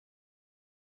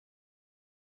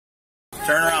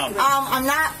Turn around. I'm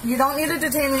not. You don't need to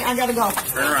detain me. I gotta go.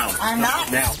 Turn around. I'm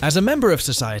not. Now. As a member of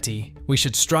society, we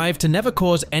should strive to never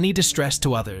cause any distress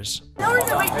to others. No, wait,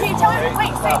 can you tell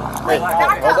me? Wait,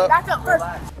 back up first.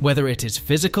 Whether it is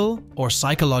physical or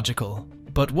psychological.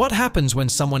 But what happens when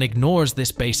someone ignores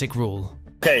this basic rule?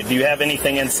 Okay, do you have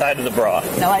anything inside of the bra?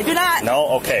 No, I do not. No?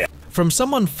 Okay. From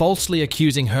someone falsely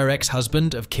accusing her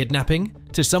ex-husband of kidnapping,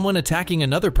 to someone attacking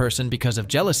another person because of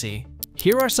jealousy,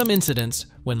 here are some incidents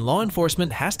when law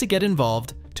enforcement has to get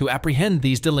involved to apprehend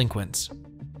these delinquents.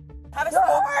 You're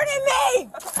hurting me!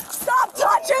 Stop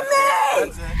touching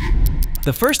me!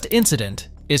 The first incident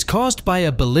is caused by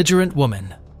a belligerent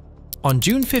woman. On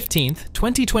June 15th,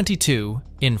 2022,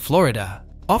 in Florida,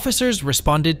 officers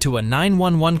responded to a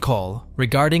 911 call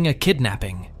regarding a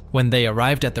kidnapping. When they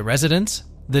arrived at the residence,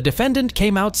 the defendant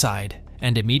came outside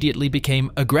and immediately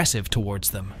became aggressive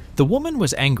towards them. The woman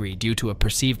was angry due to a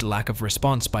perceived lack of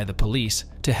response by the police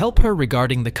to help her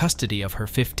regarding the custody of her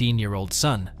 15-year-old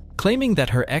son, claiming that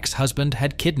her ex-husband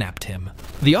had kidnapped him.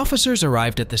 The officers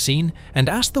arrived at the scene and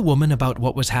asked the woman about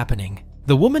what was happening.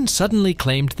 The woman suddenly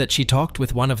claimed that she talked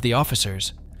with one of the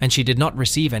officers, and she did not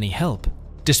receive any help.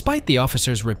 Despite the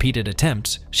officers' repeated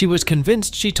attempts, she was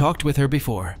convinced she talked with her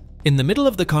before. In the middle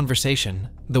of the conversation,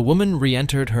 the woman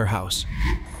re-entered her house.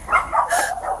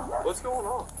 What's going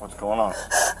on? What's going on?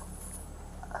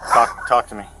 Talk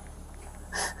to me.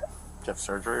 Did you have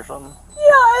surgery or something? Yeah,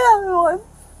 I have one.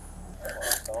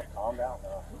 Calm down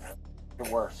now.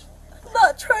 You're worse. I'm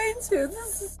not trying to.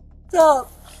 This is dumb.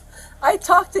 I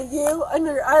talked to you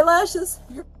under your eyelashes.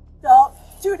 You're up.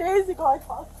 2 days ago, I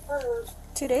talked to her.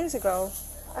 2 days ago.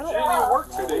 I don't She didn't even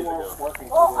work 2 days ago.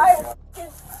 Well,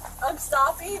 I'm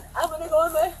stopping. I'm gonna go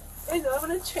in my. I'm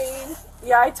gonna change.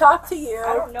 Yeah, I talked to you.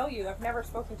 I don't know you. I've never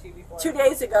spoken to you before. 2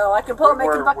 days ago. I can pull up my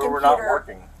fucking We're computer. not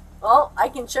working. Well, I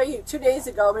can show you 2 days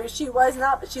ago. Maybe she was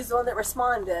not, but she's the one that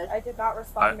responded. I did not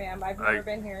respond, ma'am. I've never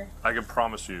been here. I can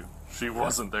promise you, she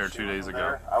wasn't there 2 days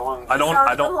ago. I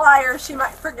Sounds a liar. She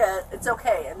might forget. It's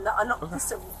okay. And I don't. Okay.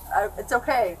 It's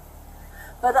okay.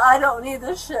 But I don't need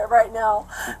this shit right now.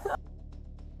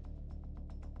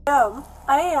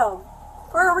 I am.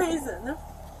 For a reason.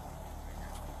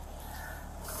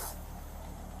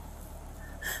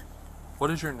 What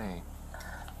is your name?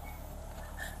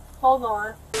 Hold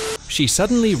on. She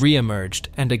suddenly re-emerged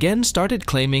and again started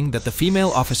claiming that the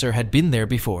female officer had been there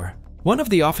before. One of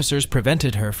the officers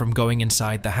prevented her from going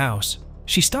inside the house.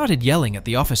 She started yelling at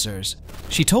the officers.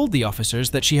 She told the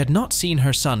officers that she had not seen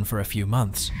her son for a few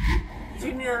months. Do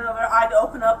you need another eye to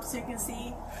open up so you can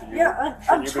see? Yeah,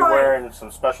 I'm Should you be trying. wearing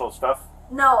some special stuff?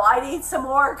 No, I need some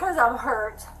more because I'm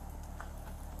hurt.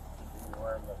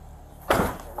 We're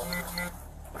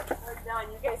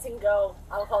done. You guys can go.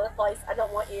 I'll call the police. I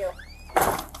don't want you.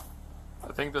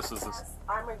 I think this is this.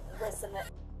 I'm listening.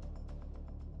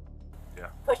 Yeah.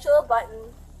 Push a little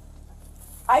button.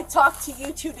 I talked to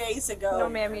you 2 days ago. No,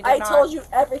 ma'am, you did I not. told you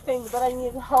everything that I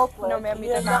needed help with. No, ma'am, you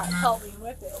did did not. help me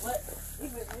with it.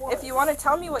 If you want to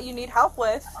tell me what you need help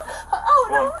with. Oh,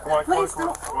 no. Come on, Please come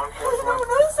on, don't. come on.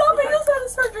 No, stop. I just had a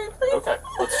surgery. Please. Okay,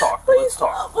 let's talk. Please. Let's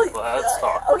talk. Please. Let's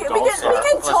talk. Okay, we can talk.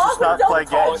 Let's just not Don't play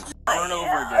touch games. me. Over and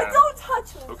over again. Don't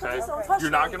touch me. Okay? Please don't touch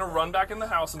You're not me. going to run back in the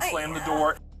house and slam the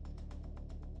door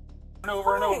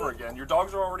over and over again. Your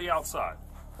dogs are already outside.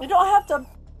 You don't have to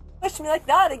push me like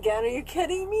that again. Are you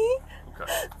kidding me?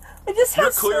 Okay. I just had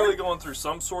You're clearly going through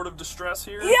some sort of distress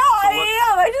here. Yeah, so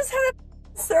I am. I just had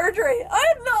a surgery. I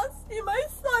have not seen my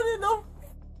son in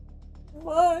a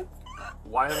month.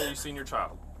 Why haven't you seen your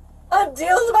child? I'm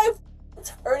dealing with my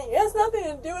attorney. It has nothing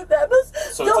to do with that. But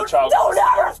So it's a child. Don't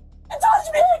ever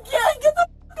touch me again. Get the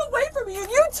away from me. And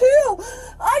you too.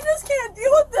 I just can't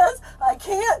deal with this. I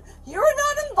can't. You're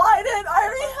not invited. I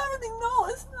already have everything. No,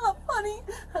 it's not funny.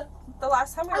 The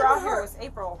last time we were out here was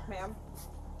April, ma'am.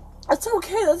 It's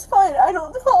okay. That's fine. I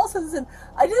don't call citizen.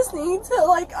 I just need to,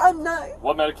 like, I'm not.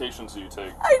 What medications do you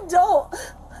take? I don't.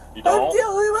 You don't? I'm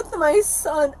dealing with my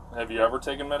son. Have you ever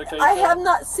taken medication? I have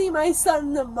not seen my son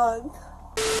in a month.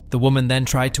 The woman then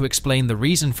tried to explain the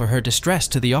reason for her distress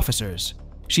to the officers.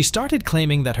 She started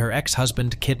claiming that her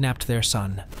ex-husband kidnapped their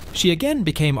son. She again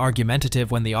became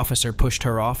argumentative when the officer pushed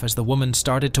her off as the woman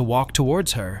started to walk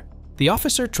towards her. The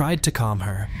officer tried to calm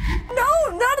her.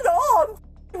 No, not at all.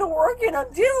 I'm working.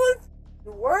 I'm dealing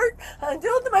with work. I'm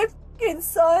dealing with my fucking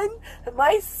son. And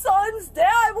my son's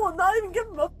dad will not even give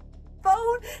him a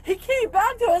phone. He came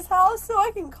back to his house so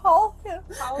I can call him.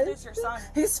 How old is your son?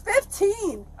 He's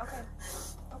 15.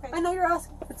 Okay. I know you're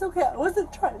asking. It's okay. I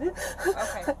wasn't trying to.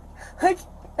 Okay.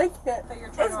 I can't. That you're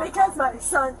trying It's to because my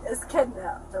son is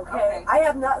kidnapped, okay? I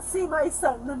have not seen my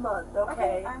son in a month,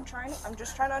 okay? I'm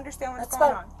just trying to understand what's That's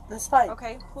going fine. on. That's fine.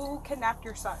 Okay, who kidnapped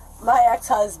your son? My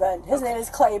ex-husband. His name is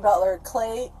Clay Butler.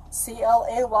 Clay,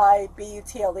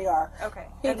 Claybutler. Okay.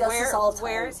 He and does this all the time.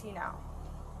 where is he now?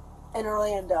 In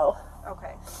Orlando.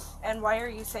 Okay. And why are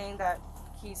you saying that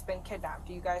he's been kidnapped?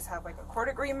 Do you guys have like a court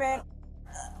agreement?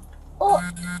 Well,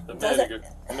 A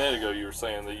minute ago, you were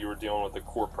saying that you were dealing with the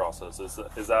court process.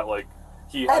 Is that like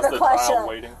he I has have a the question. child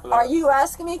waiting for that? Are you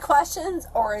asking me questions,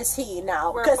 or is he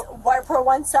now? We're- Because for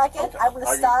 1 second, Okay. I'm going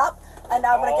to stop, and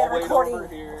I'm going to get a I'll wait recording. over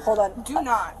here. Hold on. Do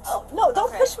not. Oh, no, don't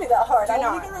Okay. push me that hard. Do I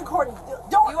not. want to get a recording.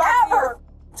 Don't You have ever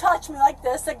touch me like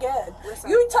this again. Listen.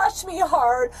 You touch me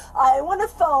hard. I want a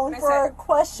phone I for said, a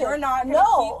question. You're not going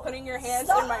to keep putting your hands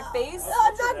in my face.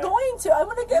 I'm not going to. I'm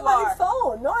going to get You my are.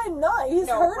 phone. No, I'm not. He's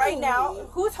No, hurting right now, me.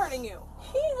 who's hurting you?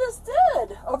 He just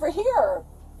did. Over here.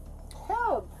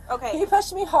 Him. Okay. He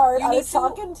pushed me hard. You I need was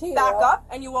talking to you. back up,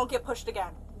 and you won't get pushed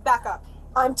again. Back up.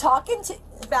 I'm talking to.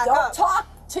 Back don't up. talk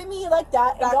to me like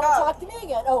that, and Back don't up. talk to me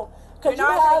again. Oh, because you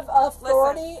You're not have gonna-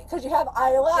 authority, because you have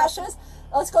eyelashes.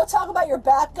 Let's go talk about your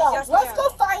back up. Yes, Let's ma'am. go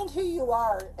find who you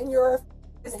are, and you're.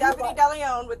 It's and you Deputy are-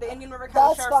 DeLeon with the Indian River County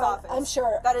That's Sheriff's fine. Office. I'm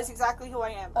sure. That is exactly who I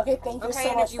am. Okay, thank you Okay, so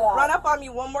and much if you for that. run up on me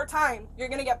one more time, you're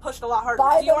gonna get pushed a lot harder.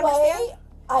 By Do you the way, understand?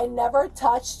 I never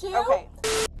touched you. Okay.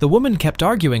 The woman kept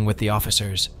arguing with the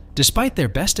officers, despite their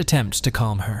best attempts to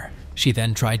calm her. She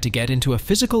then tried to get into a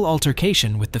physical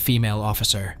altercation with the female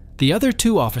officer. The other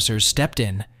 2 officers stepped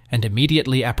in and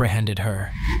immediately apprehended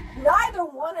her. Neither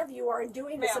one of you are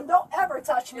doing this, Ma'am, and don't ever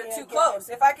touch me You're too again. close.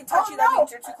 If I can touch Oh, you, that no.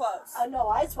 means you're too close. No,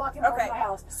 I was walking over Okay. my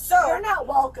house. So, you're not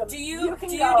welcome. Do you can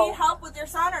do go. you need help with your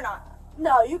son or not?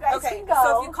 No, you guys Okay. can go.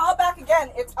 So if you call back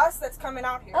again, it's us that's coming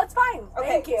out here. That's fine. Okay.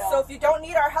 Thank you. So if you don't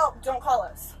need our help, don't call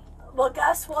us. Well,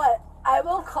 guess what? I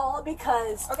will call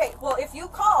because Okay. Well, if you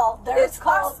call, There's it's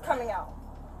calls- us coming out.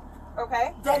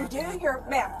 Okay, then do your.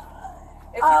 ma'am.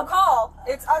 If you call,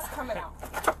 it's us coming out.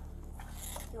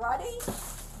 You ready?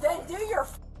 Then do your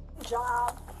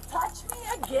job. Touch me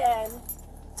again.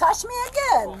 Touch me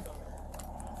again. Ma'am,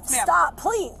 Stop,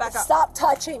 please. back up. Stop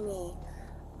touching me.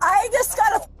 I just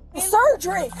got a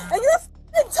surgery, and you're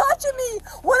touching me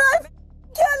when I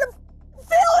can't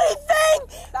feel anything.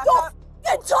 Back Don't up.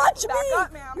 touch Back me.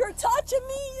 up, ma'am. You're touching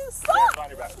me. You Hands stop.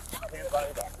 behind your back. Hands behind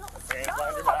your back. Hands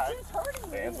behind your Stop. back. He's hurting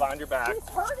me. Hands behind your back. He's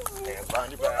hurting me. Hands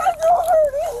behind your You back. guys are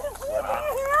hurting.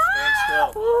 Stand still.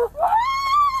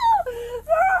 They're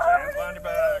Hands hurting behind your me.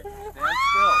 back. Stand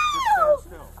still. Just stand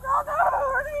still. No, they're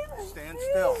hurting me. Stand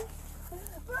still.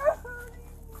 They're hurting me.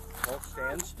 Don't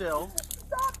stand still.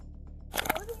 Stop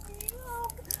hurting me.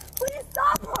 Please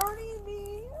stop hurting me.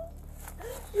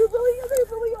 They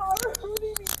really are hurting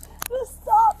me. Just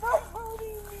stop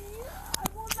hurting me. I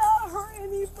will not hurt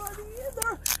anybody.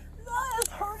 That is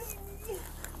hurting me.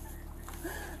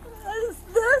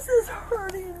 This is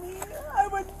hurting me. I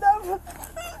would never.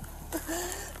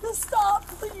 Just stop,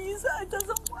 please. I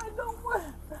don't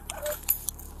want.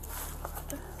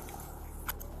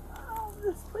 Oh,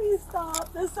 just please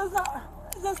stop. This does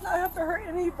not have to hurt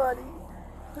anybody.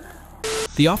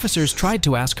 The officers tried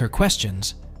to ask her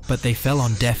questions, but they fell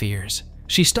on deaf ears.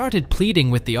 She started pleading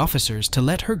with the officers to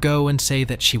let her go and say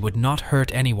that she would not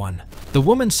hurt anyone. The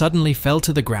woman suddenly fell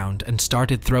to the ground and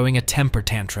started throwing a temper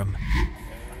tantrum.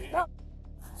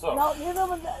 So, No, you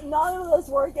know, none of those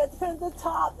words get to the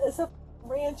top. It's a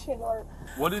ranch handler.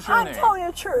 what is your I'm name? telling you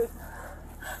the truth.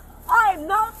 I'm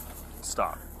not.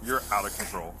 Stop. You're out of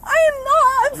control. I am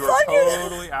not. I'm You are fucking.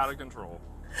 totally out of control.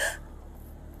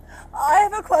 I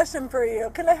have a question for you.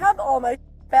 Can I have all my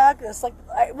back? It's like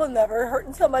I will never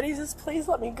hurt somebody. Just please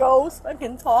let me go so I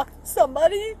can talk to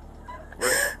somebody.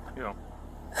 You know,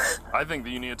 I think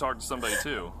that you need to talk to somebody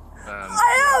too. And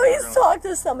I always talk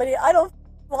to somebody. I don't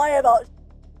lie about.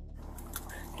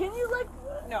 Can you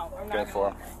No, I'm not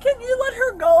gonna. Can you let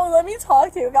her go and let me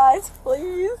talk to you guys,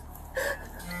 please?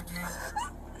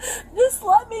 Just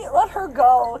let her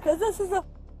go, because this is a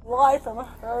lie from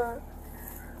her.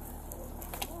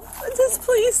 Just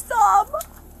please stop.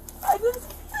 I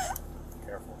just.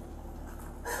 Careful.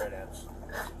 Right hands.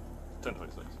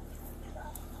 10:26.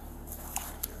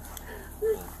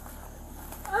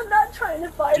 I'm not trying to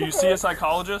fight. Do you see a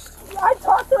psychologist? I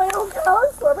talked to my own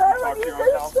counselor, but I don't Talk to need your own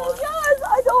this counselor? shit. Yes,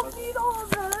 I don't need all of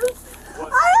this.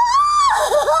 What?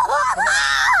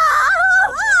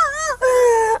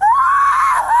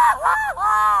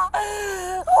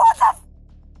 What the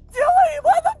doing?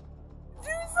 Why the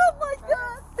do something like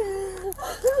that?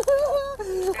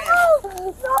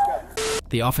 No.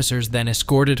 The officers then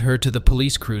escorted her to the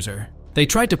police cruiser. They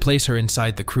tried to place her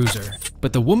inside the cruiser,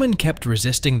 but the woman kept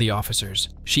resisting the officers.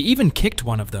 She even kicked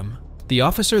one of them. The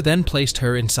officer then placed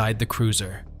her inside the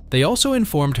cruiser. They also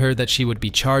informed her that she would be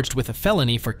charged with a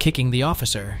felony for kicking the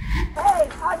officer. Hey,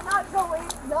 I'm not going.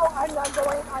 No, I'm not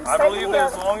going. I believe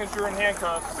that as long as you're in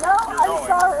handcuffs, No, you're I'm going.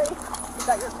 sorry. Is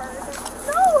that your car?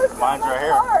 No, it's not Mine's my right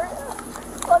here. car.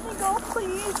 Let me go,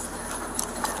 please.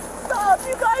 Stop.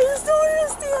 You guys don't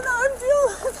understand. I'm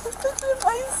dealing with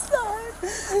my son.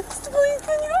 Please,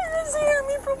 can you guys hear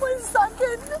me for 1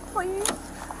 second? Please.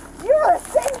 You're a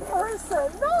sick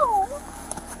person. No. All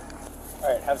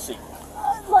right, have a seat.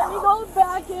 Let me go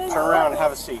back in. Turn around and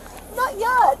have a seat. Not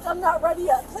yet. I'm not ready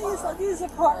yet. Please, let me use the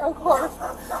car, of course.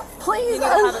 Please. You need to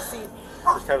have a seat.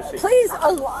 Just have a seat. Please,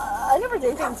 I never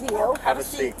did anything to you. Have a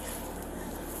seat.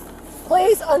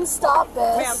 Please unstop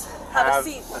Ma'am, this. have a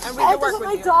seat, and we I can work just with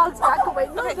my you. dogs back away.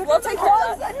 No, Okay, they're we'll my take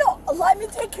care of dogs. No, let me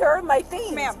take care of my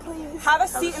things, Ma'am, please. have a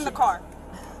seat in the car.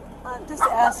 Just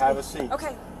ask Have me. a seat.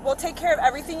 Okay, we'll take care of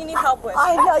everything you need help with.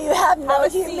 I know you have no Have a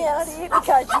seat. humanity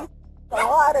because you a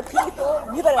lot of people.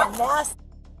 You've been a nasty.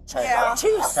 Yeah.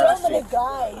 To so many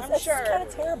guys. I'm That's sure. kind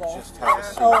of terrible. Just have a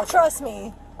seat. Oh, trust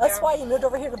me. That's why you moved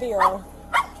over here to Bureau.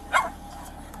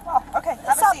 Oh, okay, have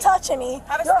a Stop seat. touching me.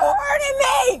 Have a You're seat. hurting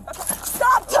me.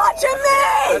 Stop touching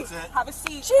me. That's it. Have a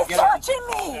seat. She's touching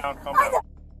me. Down, calm I down.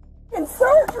 had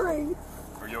surgery.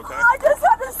 Are you okay? I just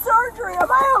had a surgery. Am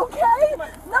I okay?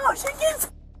 No, she keeps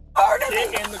hurting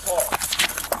me. Get in the car.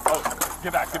 Oh,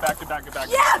 get back.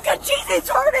 Yeah, because she keeps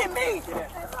hurting me.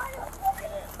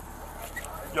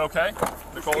 You okay?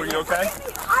 Nicole, are you okay?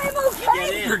 I'm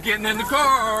okay. You're getting in the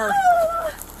car.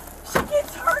 She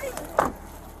keeps hurting me.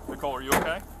 Nicole, are you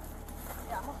okay?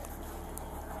 Yeah, I'm okay.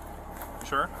 You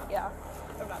sure? Yeah,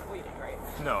 I'm not bleeding, right?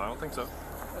 No, I don't think so.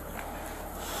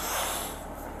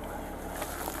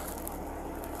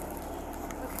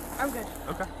 I'm good.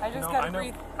 Okay. I just No, gotta I know.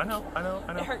 breathe. I know.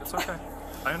 It hurts. It's okay.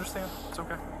 I understand. It's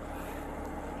okay.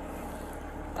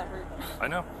 That hurt. I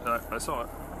know. I saw it.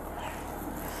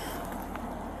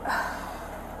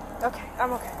 Okay,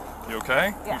 I'm okay. You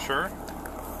okay? Yeah. You sure?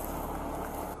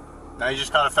 Now you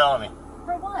just got a felony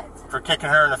For what? for kicking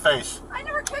her in the face. I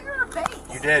never kicked her in her face.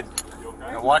 You did.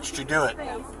 I watched you do it. I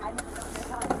never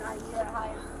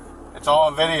It's all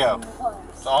on video.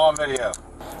 It's all on video.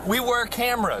 We wear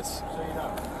cameras.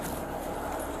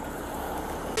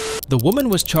 The woman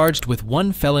was charged with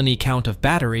 1 felony count of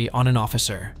battery on an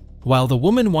officer. While the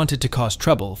woman wanted to cause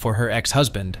trouble for her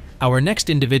ex-husband, our next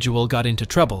individual got into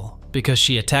trouble because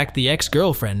she attacked the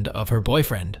ex-girlfriend of her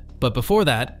boyfriend. But before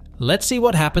that, let's see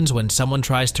what happens when someone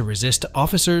tries to resist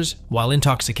officers while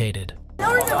intoxicated.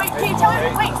 No, wait, can you tell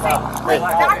me? Wait,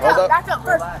 back up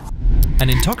first. An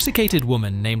intoxicated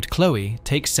woman named Chloe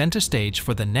takes center stage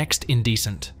for the next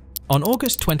indecent. On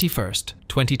August 21st,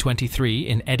 2023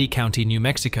 in Eddy County, New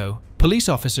Mexico, police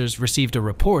officers received a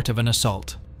report of an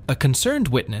assault. A concerned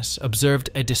witness observed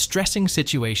a distressing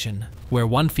situation where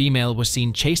one female was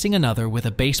seen chasing another with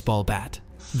a baseball bat.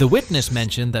 The witness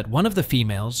mentioned that one of the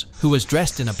females, who was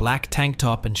dressed in a black tank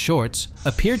top and shorts,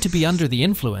 appeared to be under the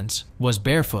influence, was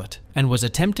barefoot, and was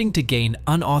attempting to gain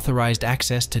unauthorized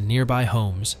access to nearby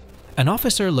homes. An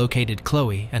officer located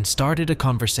Chloe and started a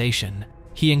conversation.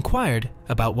 He inquired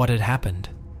about what had happened.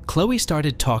 Chloe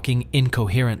started talking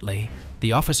incoherently.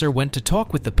 The officer went to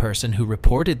talk with the person who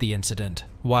reported the incident,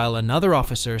 while another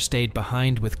officer stayed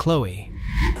behind with Chloe.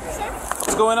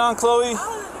 What's going on, Chloe?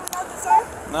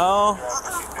 No.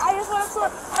 I just want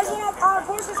to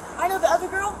horses. I know the other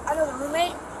girl, I know the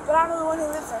roommate, but I don't know the one who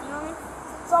lives there, you know what I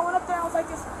mean? So I went up there and I was like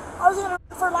this. I was going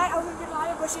to for a light, I was going to get a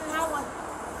light, but she didn't have one.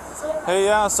 So Hey,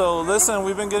 yeah, so listen,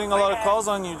 we've been getting a lot of calls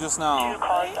on you just now.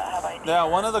 Yeah,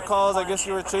 one of the calls, I guess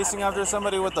you were chasing after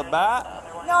somebody with a bat?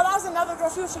 no, that was another girl.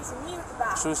 She was chasing me with the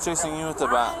bat. She was chasing you with the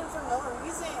Lying bat. for no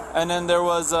reason. And then there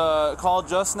was a call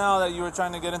just now that you were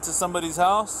trying to get into somebody's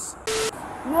house?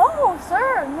 No,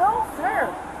 sir. No, sir.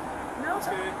 No,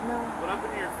 sir. No. What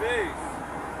happened to your face?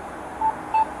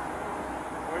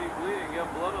 Why are you bleeding? You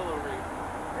have blood all over you.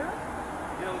 Really?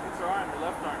 Yeah, look at your arm, your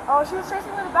left arm. Oh, she was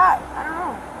chasing me with a bat. I don't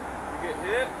know. You get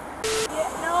hit? Yeah,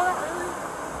 no, not really.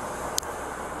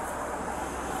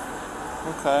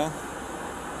 Okay.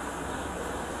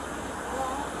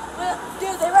 But,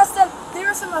 dude, they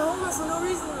arrested my homeless for no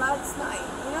reason last night,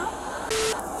 you know?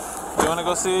 You want to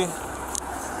go see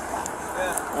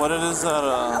what it is that,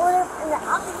 I went in the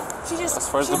alley. She just, As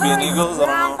far as she the being literally eagles, I don't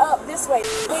ran know. up this way.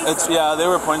 it's, yeah, they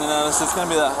were pointing at us. It's going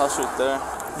to be that house right there.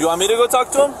 You want me to go talk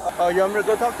to him? Oh, you want me to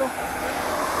go talk to him?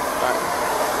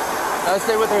 Alright.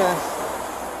 Stay with her then.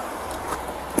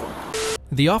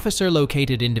 The officer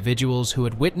located individuals who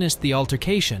had witnessed the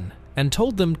altercation and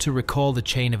told them to recall the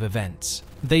chain of events.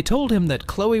 They told him that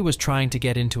Chloe was trying to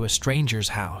get into a stranger's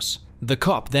house. The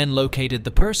cop then located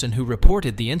the person who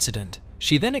reported the incident.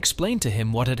 She then explained to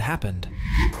him what had happened.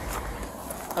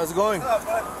 How's it going? What's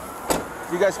up,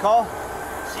 bud? You guys call?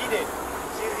 She did.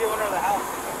 She's the owner of the house.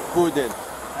 Who did?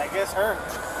 I guess her.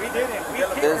 We didn't. We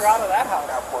kicked her out of that house.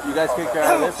 You guys kicked her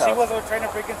out of this house? She was trying to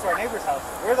break into our neighbor's house.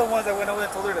 We're the ones that went over there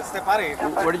and told her to step out of here.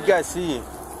 What did you guys see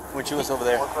when she was over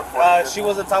there? She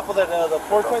was on top of the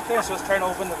porch right there. She was trying to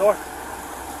open the door.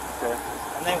 Okay.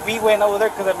 And then we went over there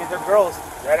because, I mean, they're girls.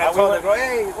 And I told the girl,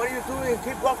 hey, what are you doing?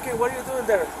 Keep walking. What are you doing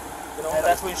there? You know, and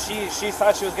that's when she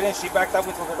thought she was getting, she backed up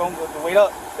and told her, don't wait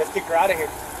up. Let's kick her out of here.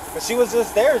 But she was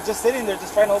just there, just sitting there,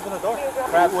 just trying to open the door.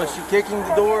 Was she kicking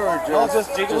the door or just? No,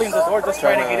 just jiggling the door, just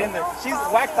trying to get in there. She's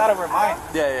whacked out of her mind.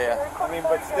 Yeah. I mean,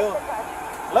 but still.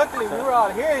 Luckily, we were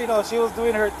out here, you know, she was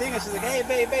doing her thing, and she's like,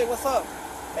 hey, babe, what's up?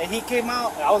 And he came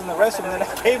out, I was in the restroom, and then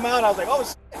I came out, and I was like, oh,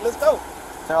 shit, let's go.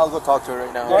 I'll go talk to her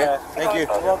right now. Okay? Yeah. Thank you.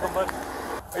 You're welcome, bud.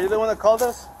 Are you the one that called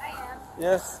us? I am.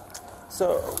 Yes.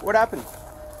 So, what happened?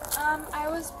 I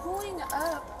was pulling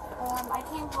up. I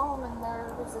came home and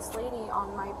there was this lady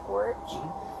on my porch,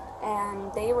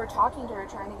 and they were talking to her,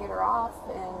 trying to get her off,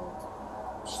 and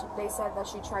they said that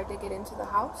she tried to get into the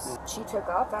house. She took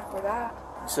off after that.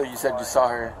 So you said you saw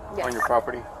her on your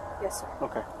property? Yes, sir.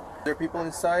 Okay. Were there people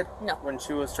inside? No. When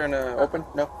she was trying to open?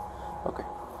 No? Okay.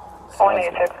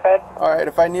 Alright,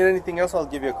 if I need anything else, I'll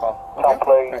give you a call. Okay?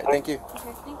 Alright, thank you.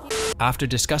 Okay, thank you. After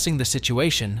discussing the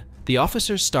situation, the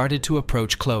officers started to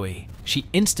approach Chloe. She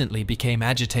instantly became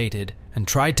agitated and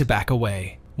tried to back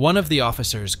away. One of the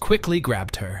officers quickly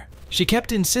grabbed her. She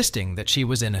kept insisting that she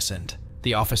was innocent.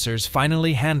 The officers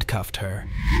finally handcuffed her.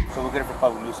 So we're good for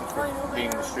public nuisance for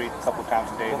being in the street a couple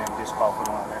times a day and then just call for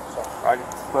the one there. So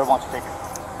whoever wants to take it.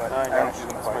 But I don't know if she's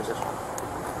going to fight this one.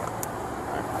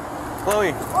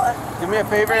 Chloe, do me a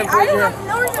favor and I put don't your... have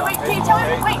no reason. Wait, can you tell me?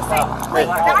 Wait,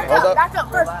 hold up. back up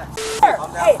first. Sir,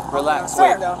 hey. Relax,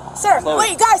 Sir, Chloe.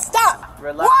 wait, guys, stop.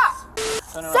 Relax.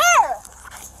 What? Sir!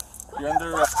 You're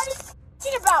under What are you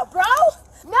talking about, bro?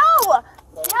 No!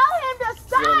 Tell him to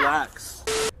stop! Relax.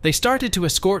 They started to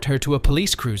escort her to a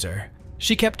police cruiser.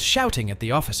 She kept shouting at the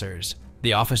officers.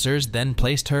 The officers then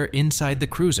placed her inside the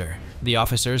cruiser. The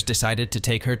officers decided to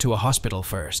take her to a hospital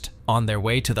first. On their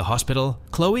way to the hospital,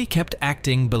 Chloe kept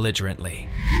acting belligerently.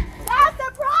 That's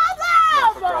the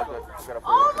problem!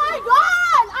 Oh my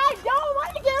god! I don't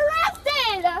want to get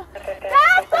arrested!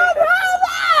 That's the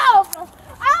problem!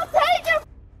 I'll take your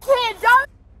kid!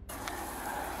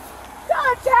 Don't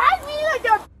attack me like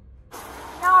a...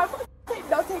 No,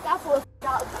 don't take that fool.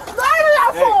 Murder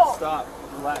that fool! Stop.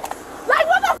 Relax. Like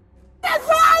what the is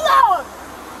wrong?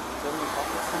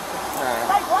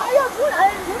 Like why are you doing? I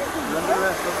didn't do anything. You're under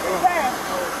arrest. Let's go.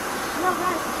 No,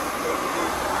 guys.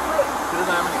 She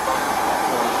doesn't have any problems.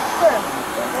 Sir.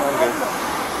 I'm good.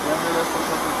 You're under arrest for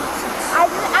something that's...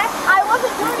 I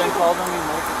wasn't doing You've been anything. called on me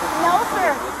multiple times. No,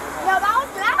 sir. No, that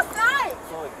was last night.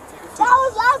 That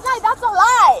was last night. That's a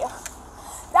lie.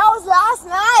 That was last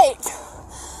night.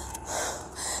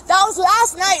 That was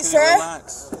last night, sir.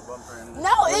 Relax.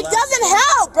 No, it doesn't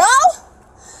help, bro.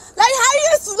 Like, how do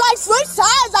you like switch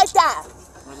sides like that?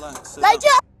 Relax. Like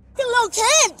you're a fucking little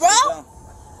kid, bro.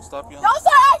 Stop yelling. Don't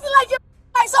start acting like you're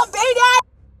like some baby ass.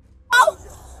 Bro.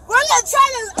 We're not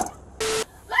trying to.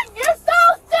 Like you're so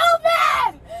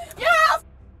stupid. You're a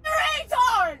fucking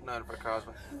retard. Not for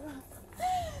Cosmo.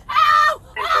 How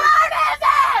hard is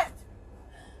it?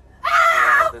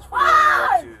 How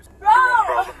hard, bro?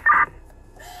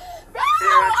 Bro,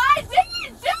 I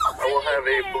didn't do anything. We'll have a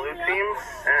blue team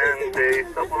and a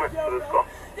supplement for this call.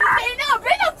 No,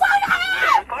 bring the fuck out of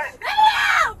here!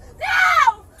 No! No!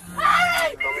 Hurry!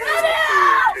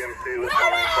 Let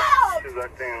out! She's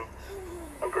acting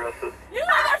aggressive. You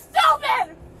guys are stupid!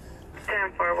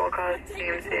 Stand firewall cause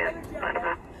TMC. I don't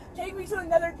know. Take me to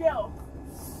another jail.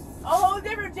 A whole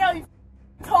different jail, you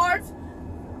cards.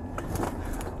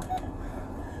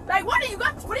 Like, what do you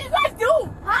guys do?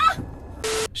 Huh?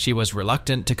 She was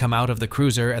reluctant to come out of the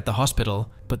cruiser at the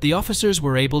hospital, but the officers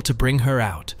were able to bring her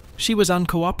out. She was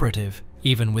uncooperative,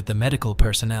 even with the medical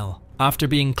personnel. After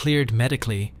being cleared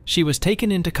medically, she was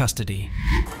taken into custody.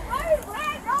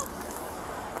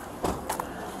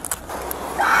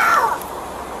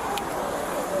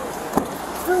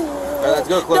 Let's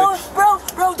go, Chloe.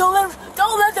 Bro, don't let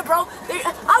them, bro. Wait,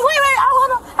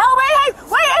 hold on. Help,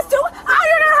 wait, it's too. Oh,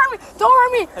 you're gonna hurt me. Don't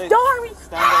hurt me. Hey, don't hurt me.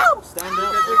 Help. Stand up.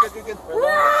 Good.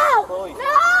 No. Chloe. No.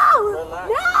 Relax.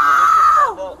 No.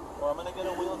 Or I'm gonna get a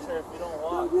wheelchair if you don't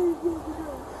walk.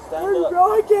 Stand up. Bro,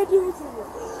 I can't do this anymore.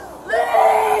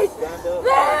 Please. Stand up.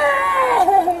 Please.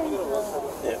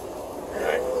 Yeah.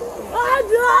 I'm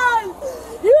done.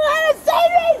 You gotta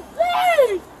save me.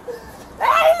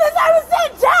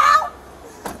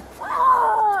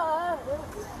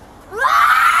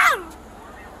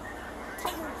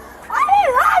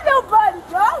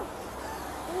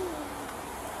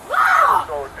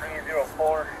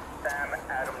 4, Sam,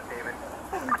 Adam, David.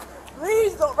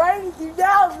 Please don't write anything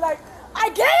down. Like, I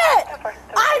get it.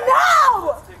 I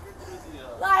know.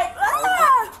 Like,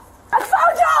 I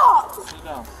found y'all.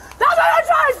 That's what I'm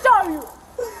trying to tell you.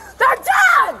 They're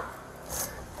done.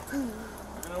 I'm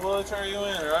gonna wheelchair you in,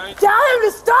 alright? Tell him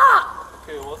to stop.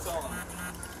 Okay, we'll tell him.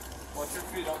 Watch your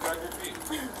feet, don't drag your feet.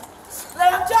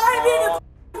 Like, I'm trying to be the.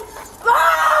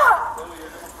 Ah! Chloe, you're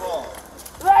gonna fall.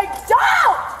 Like,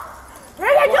 don't.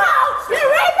 Here they go. You're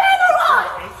raping the one.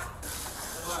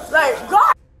 Like,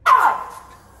 God.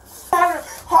 Having a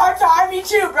hard time, me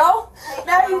too, bro.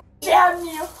 Now you jamming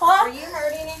you, huh? Are you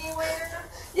hurting anywhere?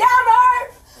 Yeah, I'm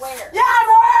hurt. Where? Yeah, I'm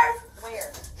hurt.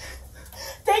 Where?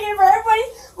 Taking it for everybody.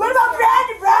 What about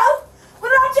Brandon, bro? What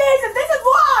about Jesus? This is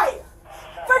why.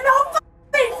 For no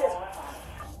reason.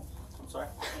 I'm sorry?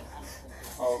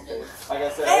 Oh, okay. Like I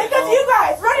said, And because you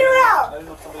guys running around. I didn't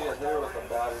know somebody got there with a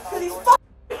battery. Because he's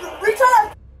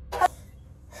retarded.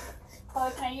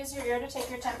 Chloe, can I use your ear to take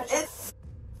your temperature?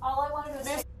 All I wanted was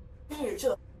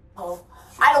Chill. Oh,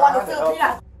 I don't want no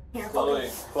Filipina here. Chloe,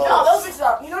 No, those bitches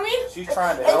are. You know what I mean? she's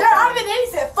trying to And help they're not you. even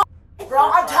innocent. Bro,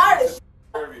 I'm tired of this.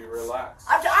 Relax.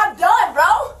 I'm done, bro.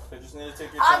 I just need to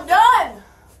take your I'm temperature. done.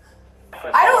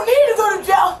 I don't need to go to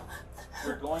jail.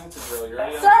 You're going to jail. You're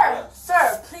already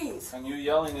Sir, please. And you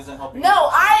yelling isn't helping. No,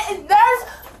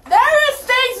 there is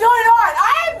things going on. I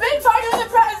have been talking to the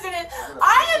president.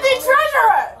 I am the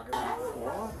treasurer.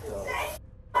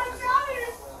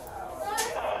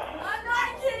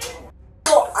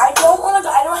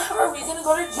 I don't have a reason to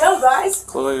go to jail, guys.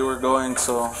 Chloe, we're going,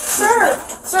 so.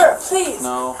 Sir, please.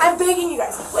 No. I'm begging you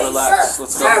guys. Please, Relax. sir.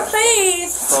 Let's go. Sir,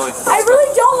 please. Chloe, I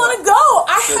really don't want to go.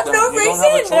 I have no You reason.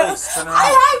 don't have a choice. Turn around. I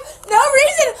have no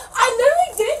reason. I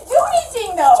literally didn't do anything,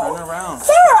 though. Turn around.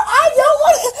 Sir, I don't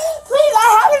want to. Please, I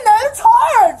have another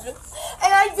charge.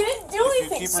 And I didn't do If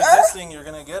anything, you keep sir. resisting, you're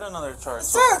gonna get another charge.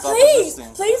 So Sir, stop please.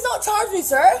 resisting. Please don't charge me,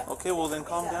 sir. Okay, well then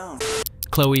calm down.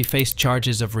 Chloe faced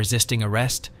charges of resisting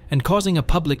arrest and causing a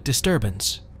public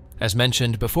disturbance. As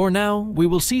mentioned before now, we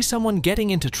will see someone getting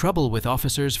into trouble with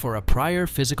officers for a prior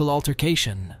physical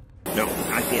altercation. No,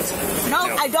 I can't. No,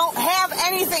 I don't have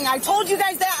anything. I told you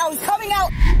guys that. I was coming out.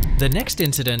 The next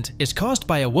incident is caused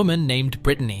by a woman named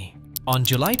Brittany. On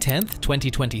July 10th,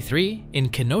 2023, in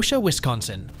Kenosha,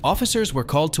 Wisconsin, officers were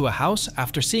called to a house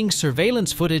after seeing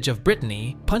surveillance footage of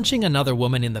Brittany punching another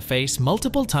woman in the face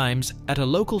multiple times at a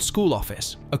local school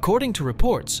office. According to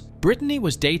reports, Brittany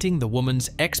was dating the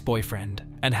woman's ex-boyfriend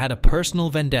and had a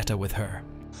personal vendetta with her.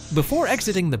 Before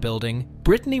exiting the building,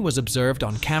 Brittany was observed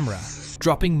on camera,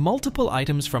 dropping multiple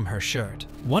items from her shirt,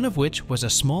 one of which was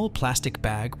a small plastic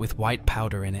bag with white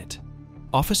powder in it.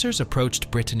 Officers approached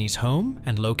Brittany's home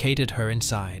and located her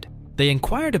inside. They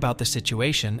inquired about the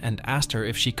situation and asked her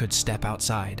if she could step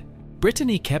outside.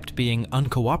 Brittany kept being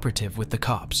uncooperative with the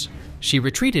cops. She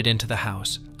retreated into the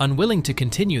house, unwilling to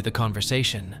continue the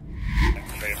conversation.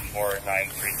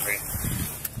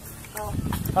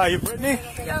 4933. Hi, you Brittany?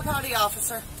 Yeah, howdy,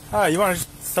 officer. Hi, you want to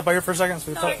step by here for a second?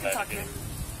 So we No, talk? I can talk to you.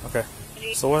 Okay.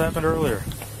 So what happened earlier?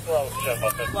 Hello.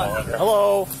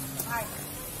 Hi.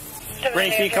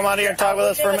 Brittany, can you come out here and talk with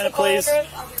us for a minute, please? I'll be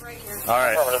right here. All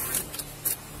right.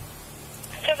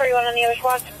 1041 on the other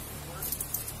squad.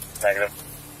 Negative.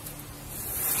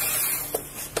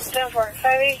 10-4.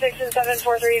 586 and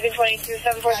 743, even 22.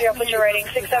 740, I'll put your rating.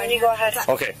 670, go ahead.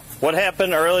 Okay. What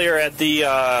happened earlier at the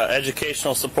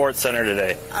Educational Support Center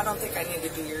today? I don't think I need to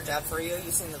do your job for you.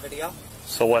 You seen the video?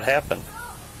 So what happened?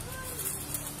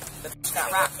 The bitch got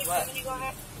rocked. What?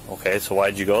 Okay, so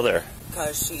why'd you go there?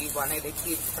 Because she wanted to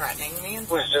keep threatening me and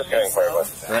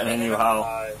Threatening you how?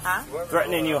 Huh?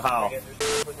 Threatening you how?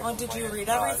 Well, did you read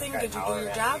everything? Did you do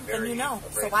your job? Then you know.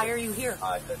 So why are you here?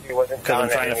 Because I'm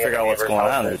trying to figure out what's going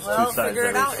on. There's Well, two sides figure of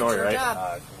it every out. story, It's your right?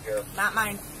 job. Not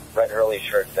mine. Red Hurley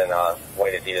shirts and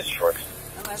white Adidas shorts.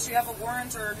 Unless you have a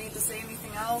warrant or need to say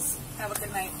anything else, have a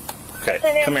good night. Okay,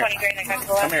 come here.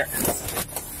 Come here.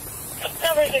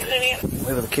 Number 678.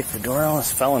 We able to kick the door on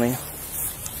this felony.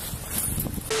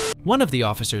 One of the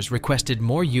officers requested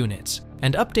more units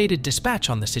and updated dispatch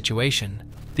on the situation.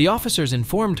 The officers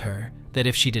informed her that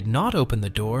if she did not open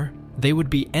the door, they would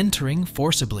be entering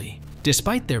forcibly.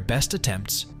 Despite their best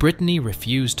attempts, Brittany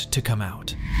refused to come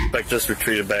out. Like just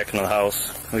retreated back into the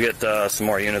house. We get some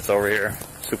more units over here,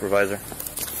 supervisor.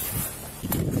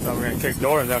 Thought we were gonna kick the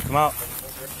door and then come out.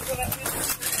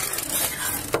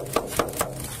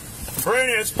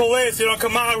 Brittany, it's police. You don't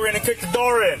come out, we're gonna kick the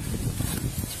door in.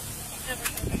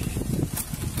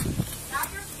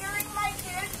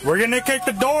 We're gonna kick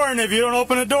the door in if you don't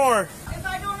open the door. If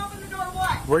I don't open the door,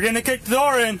 what? We're gonna kick the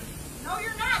door in. No,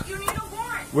 you're not. You need a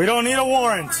warrant. We don't need a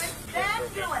warrant.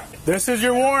 This is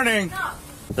your warning.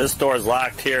 This door's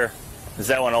locked here. Is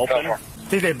that one open? I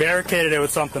think they barricaded it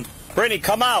with something. Brittany,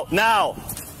 come out now.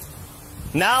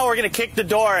 Now we're gonna kick the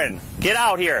door in. Get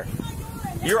out here.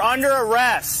 You're under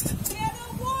arrest.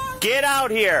 Get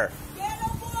out here.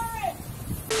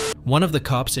 One of the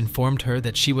cops informed her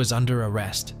that she was under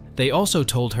arrest. They also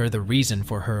told her the reason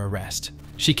for her arrest.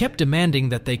 She kept demanding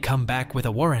that they come back with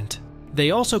a warrant.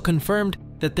 They also confirmed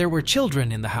that there were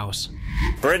children in the house.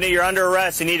 Brittany, you're under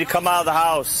arrest. You need to come out of the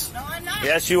house. No, I'm not.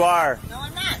 Yes, you are. No,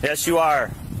 I'm not. Yes, you are.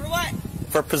 For what?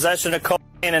 For possession of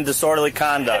cocaine and disorderly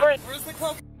conduct. Where's the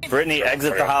cocaine? Brittany,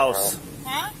 exit the house.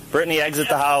 Huh? Brittany, exit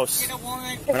the house. Get a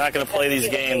warrant. We're not going to play these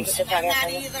games. I'm not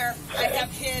either. I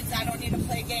have kids. I don't need to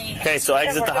play games. Okay, so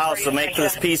exit the house to make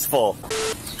this peaceful.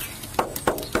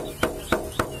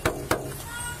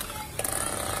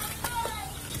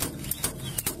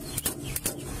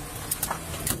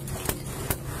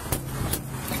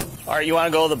 All right, you want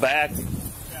to go to the back?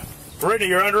 Brittany,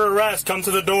 you're under arrest. Come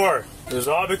to the door. It was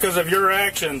all because of your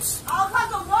actions. All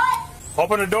because of what?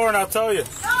 Open the door and I'll tell you.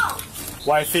 No.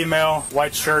 White female,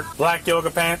 white shirt, black yoga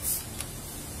pants.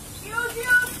 You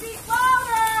speak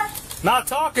louder. Not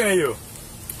talking to you.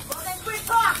 Well, then quit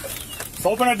talking.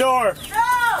 Open the door.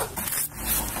 No.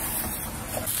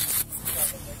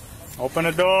 Open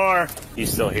the door. You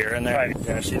still here in there? Right.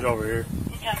 Yeah, she's over here.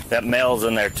 That male's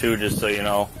in there too, just so you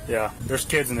know. Yeah, there's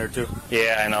kids in there too.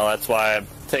 Yeah, I know. That's why I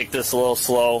take this a little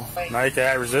slow. Now you can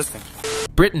act resisting.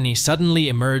 Brittany suddenly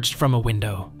emerged from a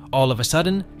window. All of a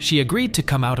sudden, she agreed to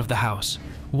come out of the house.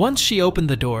 Once she opened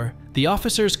the door, the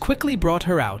officers quickly brought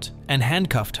her out and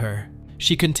handcuffed her.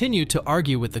 She continued to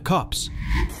argue with the cops.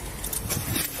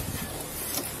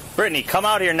 Brittany, come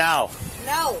out here now.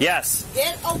 No. Yes.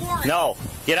 Get a warrant. No.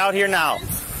 Get out here now.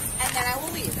 And then I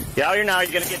will leave. Get out here now.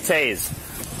 You're going to get tased.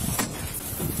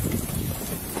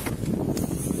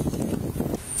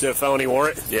 Is it a felony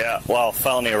warrant? Yeah, well,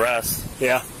 felony arrest.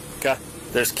 Yeah. Okay.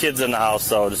 There's kids in the house,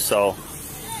 though, just so.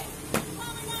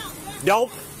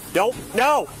 Nope.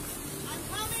 No.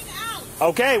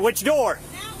 Okay, which door?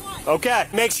 Okay.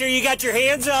 Make sure you got your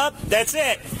hands up. That's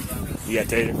it. You got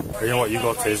taser? You know what? You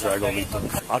go taser, I go meet them.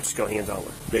 I'll just go hands on.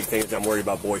 Big thing is I'm worried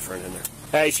about boyfriend in there.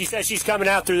 Hey, she says she's coming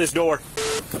out through this door.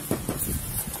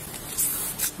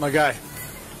 My guy,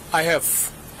 I have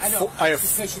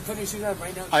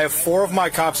 4 of my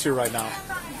cops here right now.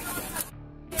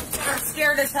 I'm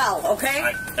scared as hell,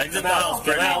 okay? Exit the house.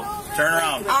 Get out. Turn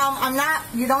around. I'm not.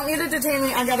 You don't need to detain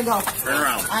me. I gotta go. Turn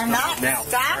around. I'm not. Now.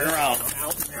 Stop. Turn around.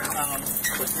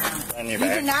 On your You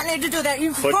back. do not need to do that.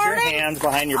 You Put recording? your hands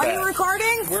behind your Are back. you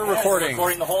recording? We're recording.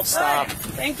 Recording the whole stop.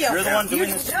 Thank you. You're the one doing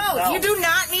this. No, you do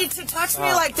not need to touch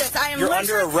me like this. I am. You're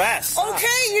under arrest.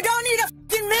 Okay, you don't need to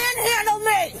fucking manhandle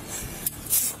me.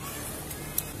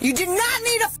 You did not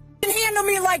need to fucking handle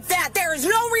me like that. There is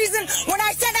no reason when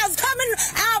I said I was coming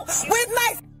out with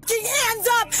my fucking hands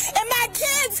up and my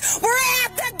kids were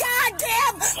at the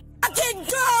goddamn fucking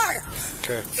door.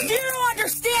 Okay. You don't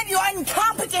understand, you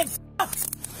incompetent.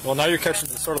 Well, now you're catching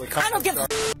disorderly conduct. I don't give a.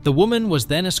 The woman was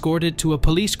then escorted to a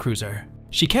police cruiser.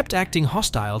 She kept acting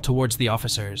hostile towards the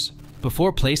officers.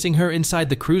 Before placing her inside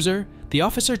the cruiser, the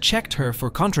officer checked her for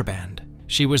contraband.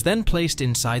 She was then placed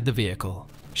inside the vehicle.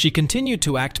 She continued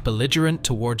to act belligerent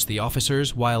towards the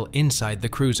officers while inside the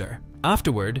cruiser.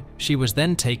 Afterward, she was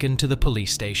then taken to the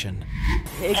police station.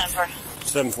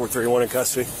 743, one in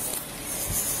custody.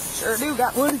 Sure do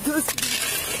got one good.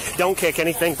 Don't kick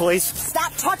anything, please.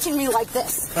 Stop touching me like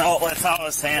this. Oh, that's how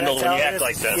it's handled when you act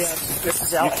like this. Yeah, this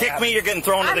is how You kick me, you're getting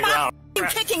thrown to the ground. I'm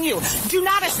kicking you. Do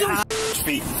not assume.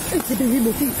 Feet.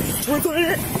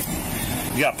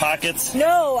 You got pockets?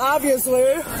 No,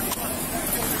 obviously.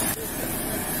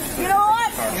 You know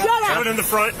what? Shut up. Do it in the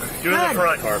front. Do it in the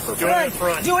front. Do it in the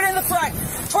front. Do it in the front.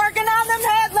 Twerking on them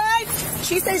headlights.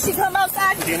 She says she come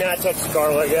outside. Do not touch the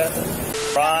car like that.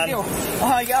 Ron?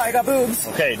 Yeah, I got boobs.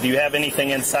 Okay, do you have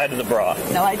anything inside of the bra?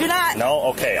 No, I do not. No?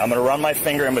 Okay, I'm going to run my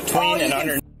finger in between and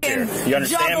underneath here. You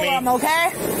understand juggle me? them,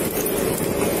 okay?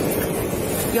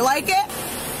 You like it?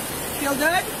 Feel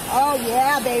good? Oh,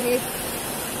 yeah, baby.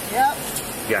 Yep.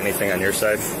 You got anything on your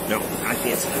side? No, I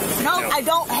can't see. No, I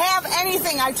don't have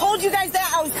anything. I told you guys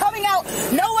that. I was coming out,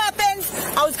 no weapons.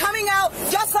 I was coming out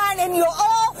just fine, and you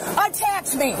all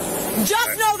attacked me.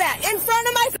 Just know that. In front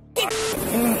of my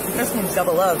this means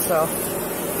double love, so.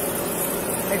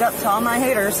 Big up to all my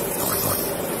haters.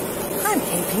 I'm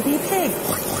KPD Pig.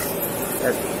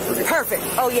 Perfect.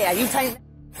 Oh, yeah, you tighten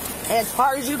as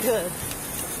far as you could.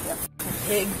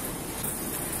 Pig.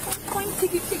 Point,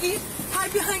 piggy, piggy.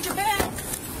 Hide behind your back.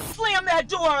 Slam that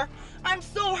door. I'm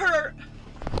so hurt.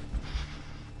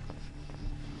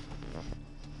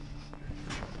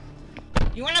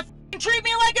 You wanna treat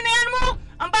me like an animal?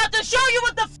 I'm about to show you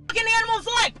what the fucking animal's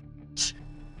like.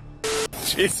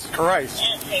 Jesus Christ.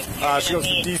 She goes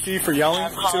to DC for yelling,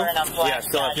 too? Yeah,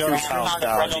 she'll have 2 counts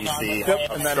down, DC.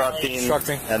 Yep, and then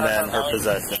obstructing, and then her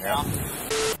possession, yeah.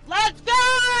 Let's go!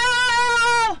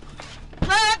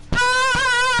 Let's go!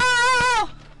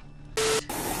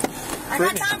 I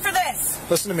got time for this.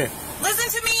 Listen to me. Listen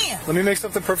to me. Let me make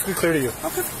something perfectly clear to you.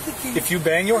 Okay. If you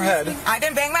bang your head... I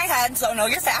didn't bang my head, so know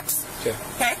your facts. Okay.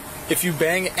 Okay? If you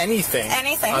bang anything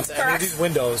onto any of these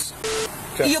windows...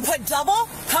 Okay. You put double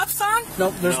cuffs on?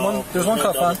 Nope, there's one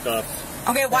cuff on.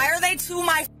 Okay, why are they to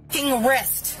my fucking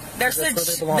wrist? There should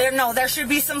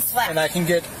be some slack. And I can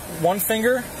get 1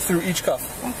 finger through each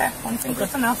cuff. Okay, 1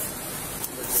 finger's enough.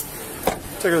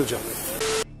 Take her to jail.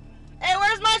 Hey,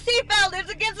 where's my seatbelt? It's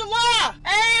against the law.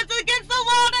 Hey, it's against the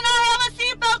law to not have a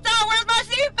seatbelt on. Where's my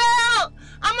seatbelt?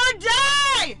 I'm gonna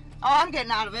die. Oh, I'm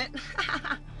getting out of it.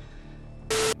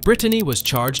 Brittany was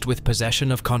charged with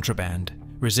possession of contraband,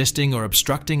 resisting or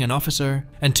obstructing an officer,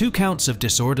 and 2 counts of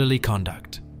disorderly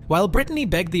conduct. While Brittany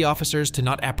begged the officers to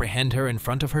not apprehend her in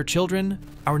front of her children,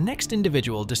 our next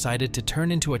individual decided to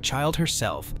turn into a child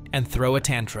herself and throw a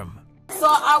tantrum. So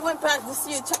I went back to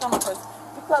see and check on my purse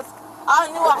because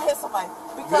I knew I hit somebody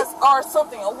or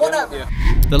something or whatever.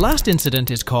 The last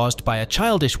incident is caused by a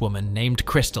childish woman named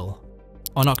Crystal.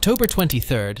 On October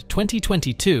 23rd,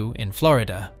 2022 in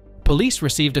Florida, police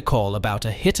received a call about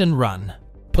a hit and run.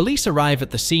 Police arrive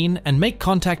at the scene and make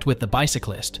contact with the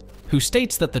bicyclist, who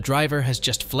states that the driver has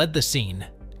just fled the scene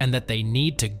and that they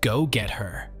need to go get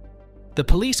her. The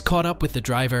police caught up with the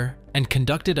driver and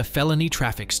conducted a felony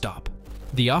traffic stop.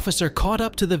 The officer caught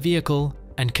up to the vehicle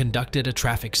and conducted a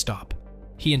traffic stop.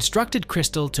 He instructed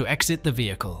Crystal to exit the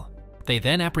vehicle. They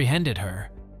then apprehended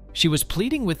her. She was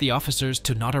pleading with the officers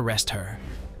to not arrest her.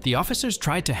 The officers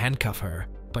tried to handcuff her,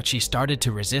 but she started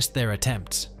to resist their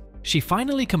attempts. She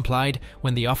finally complied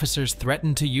when the officers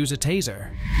threatened to use a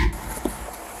taser.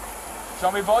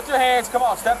 Show me both your hands. Come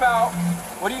on, step out.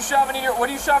 What are you shoving in your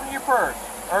purse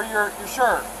or your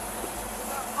shirt?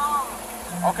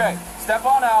 Okay, step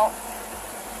on out.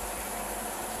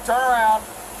 Turn around.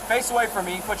 Face away from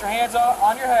me. Put your hands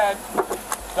on your head.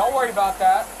 Don't worry about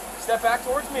that. Step back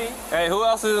towards me. Hey, who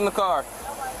else is in the car?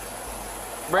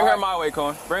 Bring her my way,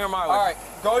 Cohen. Bring her my way. All right,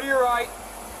 go to your right.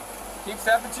 Keep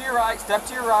stepping to your right. Step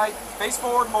to your right. Face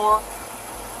forward more.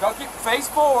 Go keep face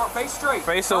forward. Face straight.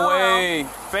 Face away.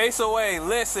 Face away.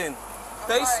 Listen.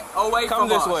 Face away from us. Come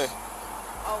this way.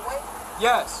 Away?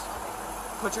 Yes.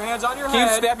 Put your hands on your head.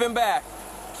 Keep stepping back.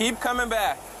 Keep coming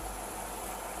back.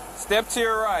 Step to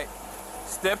your right.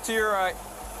 Step to your right.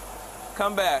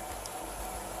 Come back.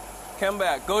 Come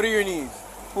back. Go to your knees.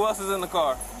 Who else is in the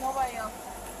car? Nobody else.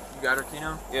 You got her,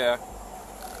 Keno? Yeah.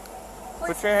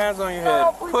 Put your hands on your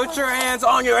head. Put your hands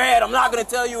on your head. I'm not going to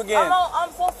tell you again.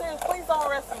 I'm so serious. Please don't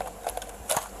arrest me.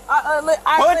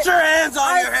 Put your hands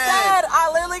on your head.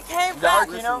 I literally came back.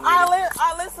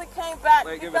 I literally came back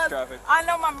because I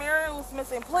know my mirror was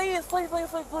missing. Please, please, please,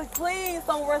 please, please, please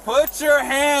don't arrest me. Put your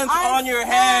hands on your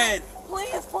head.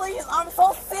 Please, please. I'm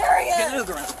so serious. Get this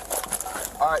around.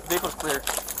 All right, vehicle's clear.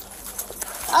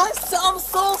 I'm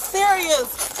so serious.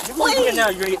 Please. Now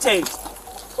you're going to get tased.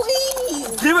 Please.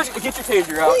 Get your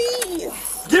taser out. Please.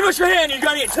 Give us your hand. You're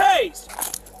going to get tased.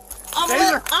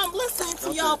 I'm listening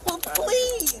to y'all, but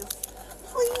please.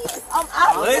 Please. I'm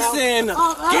out. Listen.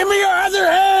 Give me your other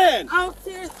hand. I'm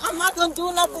serious. I'm not going to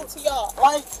do nothing to y'all.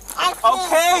 Like, I can't.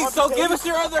 Okay, so give us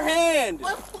your other hand.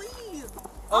 But please.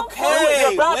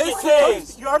 Okay,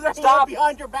 listen. Your other hand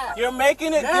behind your back. You're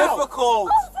making it difficult.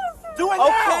 Do it now.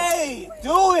 Okay,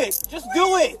 do it. Just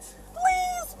do it.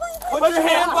 Please. Put your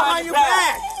hand behind your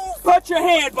back. Put your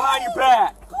hand behind your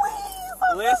back.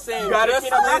 Please. Listen. You gotta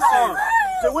listen.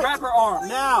 Grab her arm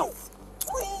now.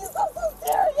 Please, I'm so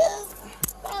serious.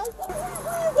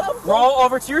 Roll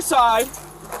over to your side.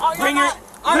 Bring your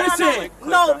listen.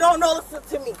 No, listen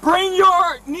to me. Bring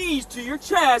your knees to your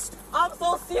chest. I'm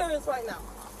so serious right now.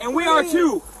 And we are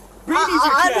too. Bring these to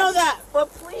your chest. I know that,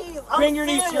 but please. Bring your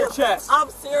knees to your chest.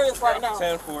 I'm serious right now.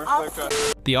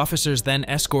 10-4. The officers then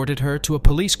escorted her to a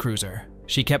police cruiser.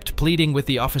 She kept pleading with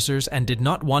the officers and did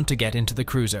not want to get into the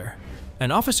cruiser. An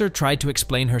officer tried to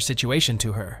explain her situation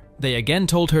to her. They again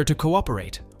told her to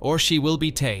cooperate, or she will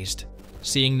be tased.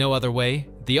 Seeing no other way,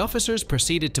 the officers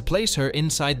proceeded to place her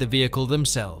inside the vehicle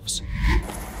themselves.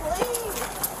 Please.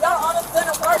 Y'all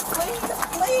understand the word, please.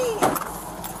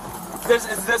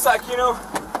 Is this side, Keno?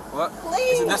 What?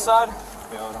 Please. Is it this side?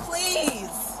 Please.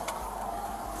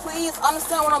 Please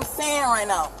understand what I'm saying right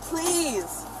now.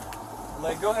 Please.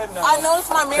 Like, go ahead and I noticed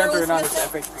my mirror was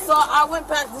missing, so I went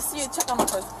back to see and check on my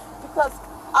purse because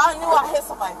I knew I hit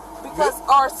somebody because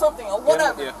or something or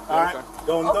whatever. Yeah. All right,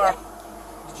 go in the car.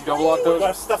 Did you double lock We're those?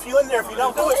 gonna stuff you in there if you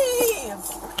don't do it.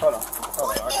 Please. Hold on.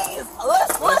 Please.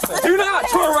 Listen. Do not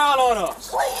turn around on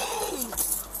us.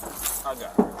 Please. I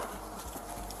got it.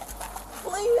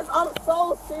 Please. I'm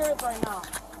so serious right now.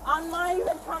 I'm not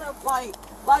even trying to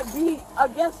like be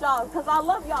against y'all because I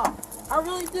love y'all. I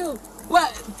really do.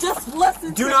 But just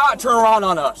listen. Do not turn around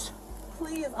on us.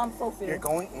 Please. I'm so serious. You're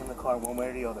going in the car one way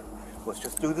or the other. Let's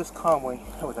just do this calmly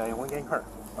without anyone getting hurt,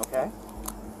 okay?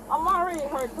 I'm already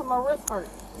hurt because my wrist hurt.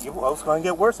 Well, it's going to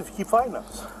get worse if you keep fighting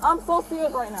us. I'm so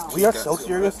serious right now. We are so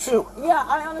serious too. Yeah,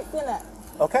 I understand that.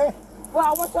 Okay? But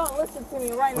I want y'all to listen to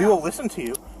me right now. We will listen to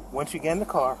you once you get in the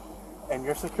car and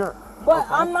you're secure. But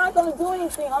okay? I'm not going to do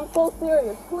anything. I'm so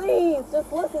serious. Please,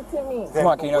 just listen to me. Then come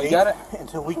on, Keno, you got it?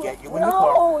 Until we get you in the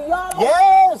car. No, y'all don't.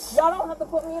 Yes! Y'all don't have to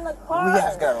put me in the car.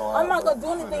 I'm not going to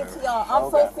do anything to y'all.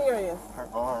 I'm so serious. Her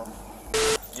arm.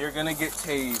 You're gonna get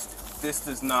tased. This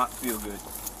does not feel good.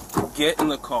 Get in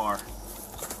the car.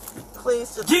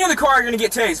 Please just... Get in the car, you're gonna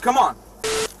get tased. Come on.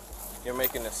 You're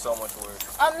making this so much worse.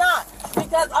 I'm not.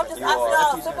 Because I'm just asking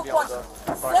y'all a simple question.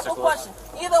 Simple question.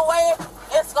 Either way,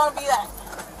 it's going to be that.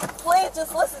 Please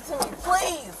just listen to me.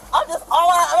 Please.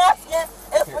 All I'm asking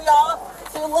is for y'all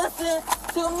to listen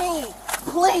to me.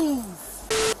 Please.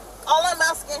 All I'm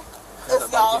asking is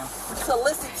y'all to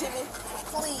listen to me.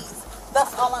 Please.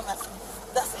 That's all I'm asking.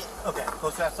 That's it. Okay,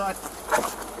 close that side.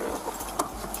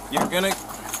 You're gonna...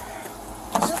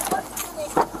 Just listen to me.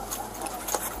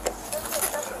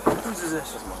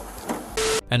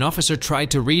 An officer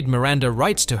tried to read Miranda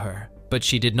rights to her, but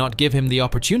she did not give him the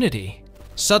opportunity.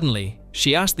 Suddenly,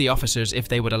 she asked the officers if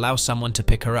they would allow someone to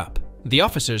pick her up. The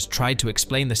officers tried to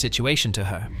explain the situation to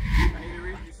her. I need to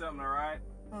read you something, alright?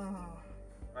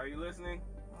 Are you listening?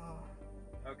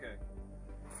 Okay.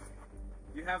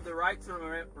 You have the right to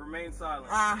remain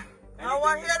silent. I don't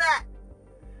want to hear that.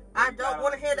 I don't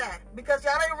want to hear that. Because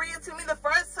y'all didn't read it to me the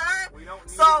first time.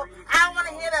 So, I don't want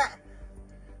to hear that.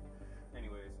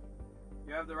 Anyways,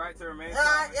 you have the right to remain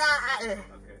silent. Okay.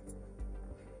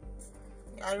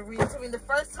 Y'all didn't read it to me the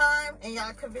first time, and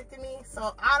y'all convicted me.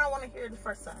 So, I don't want to hear it the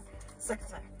first time. Second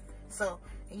time. So,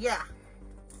 yeah.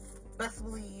 Best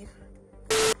believe.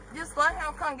 Just let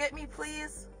him come get me,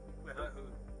 please.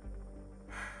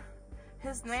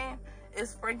 His name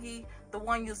is Frankie, the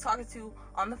one you was talking to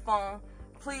on the phone.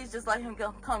 Please just let him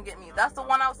come get me. That's the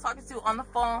one I was talking to on the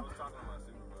phone.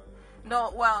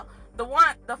 No, well, the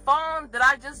phone that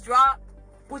I just dropped,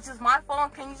 which is my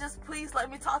phone, can you just please let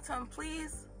me talk to him,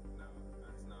 please? No,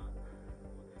 that's not what this is.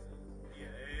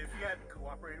 Yeah, if you had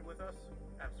cooperated with us,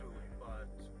 absolutely, but...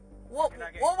 What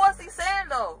was he saying,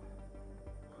 though?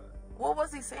 What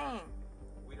was he saying?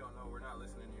 We don't know. We're not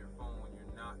listening to your phone when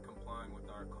you're not complying with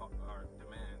our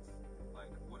demands. Like,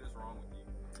 what is wrong with you?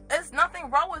 It's nothing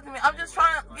wrong with me. I'm just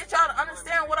trying to get y'all to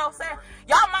understand what I was saying.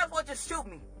 Y'all might as well just shoot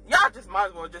me. Y'all just might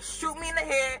as well just shoot me in the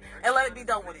head and let it be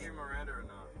done with it. Read your Miranda or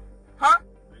not? Huh? Are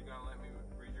you gonna let me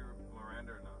read your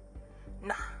Miranda or not?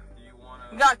 Nah. Do you wanna?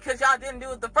 Yeah, because y'all didn't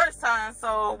do it the first time,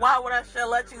 so why would I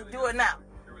let you do it now?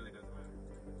 It really doesn't matter.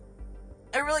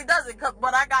 It really doesn't,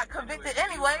 but I got convicted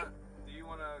anyway. Do you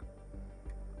wanna?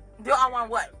 Do I want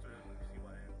what?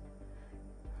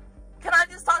 Can I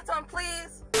just talk to him,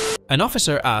 please? An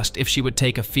officer asked if she would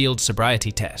take a field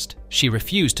sobriety test. She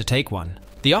refused to take one.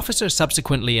 The officer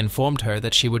subsequently informed her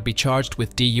that she would be charged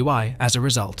with DUI as a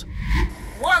result.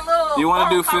 Do you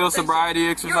want to do field sobriety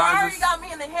exercises? You already got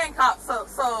me in the handcuffs, so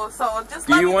just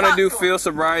Do let you me want to talk do him. field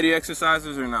sobriety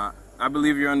exercises or not? I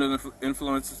believe you're under the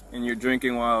influence and you're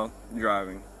drinking while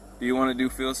driving. Do you want to do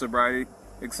field sobriety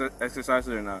exercises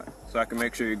or not? So I can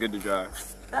make sure you're good to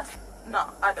drive.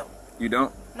 No, I don't. You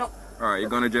don't? No. All right,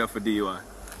 you're going to jail for DUI.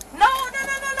 No,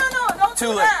 don't Too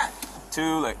do late. that.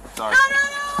 Too late. Sorry.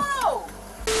 No.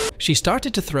 She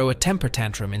started to throw a temper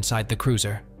tantrum inside the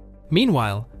cruiser.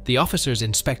 Meanwhile, the officers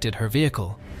inspected her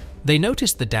vehicle. They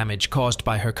noticed the damage caused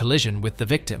by her collision with the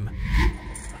victim.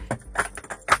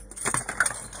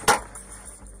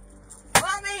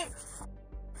 Let me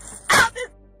out this.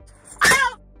 I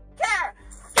don't care.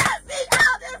 Get me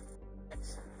out this.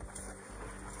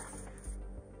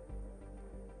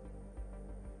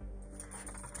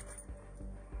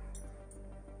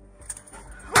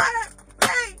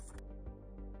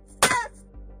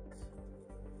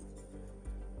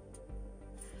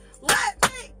 Let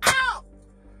me out.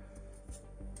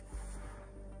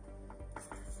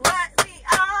 Let me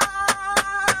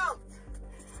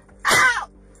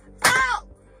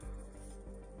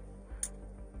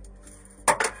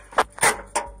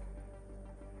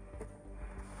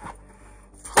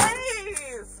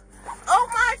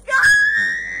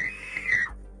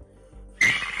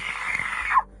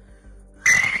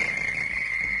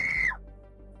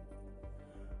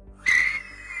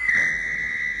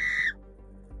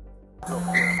Let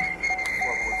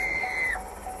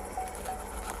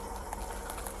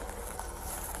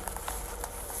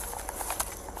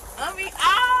me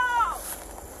out!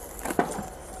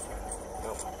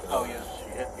 Oh yeah, she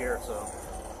hit here, so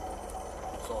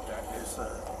Soul Jack is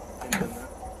in there.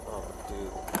 Oh,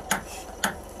 dude.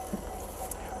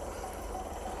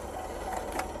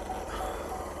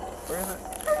 Where is it?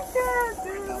 I can't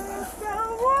do this no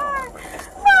more.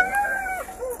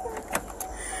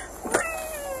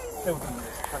 Then we can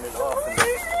just turn it off.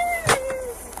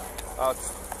 I'll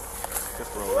just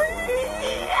roll that one.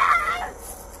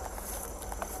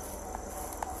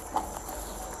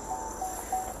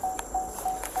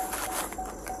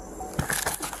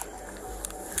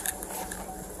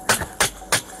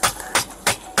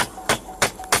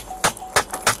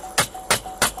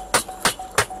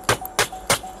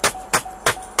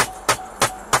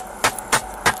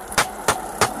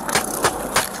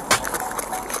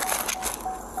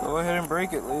 Go ahead and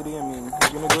break it, lady. I mean,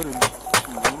 you're gonna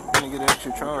get an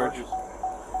extra charge.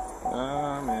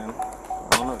 Ah, man. I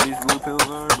don't know what these blue pills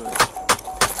are, but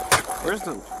where's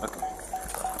the? Okay.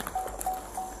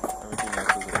 Everything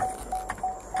else is okay.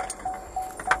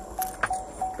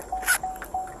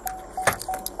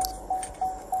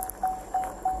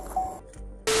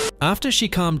 After she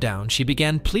calmed down, she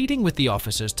began pleading with the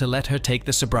officers to let her take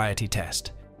the sobriety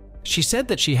test. She said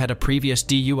that she had a previous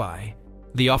DUI.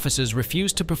 The officers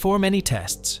refused to perform any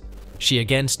tests. She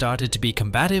again started to be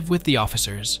combative with the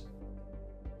officers.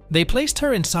 They placed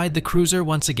her inside the cruiser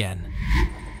once again.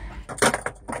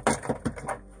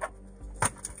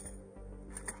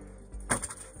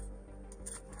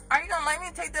 Are you gonna let me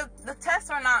take the test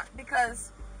or not?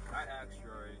 Because I asked you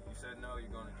already. You said no, you're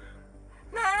going to jail.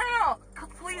 no.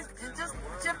 Please,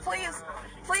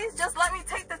 please just let me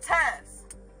take the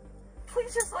test.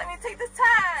 Please just let me take the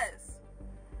test.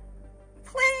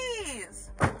 Please.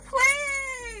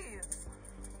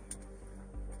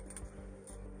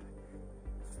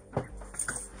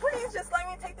 Please just let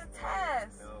me take the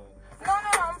test. No,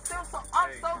 I'm still so.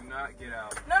 I'm so. Do not get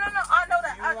out. No, I know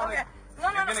that. Okay.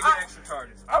 You're gonna get extra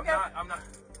charges. Okay. I'm not.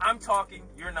 I'm talking.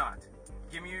 You're not.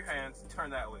 Give me your hands. Turn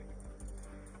that way.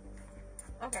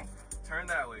 Okay. Turn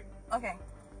that way. Okay.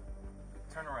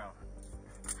 Turn around.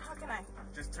 How can I?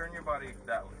 Just turn your body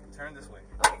that way. Turn this way.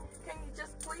 Okay. Can you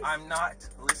just please? I'm not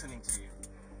listening to you.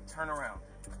 Turn around.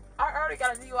 I already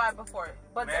got a DUI before,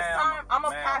 but this time I'm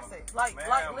gonna pass it. Like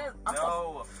Liz.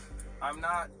 I'm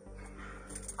not.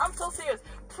 I'm so serious.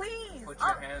 Please. Put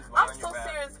your hands behind I'm your so back.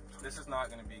 serious. This is not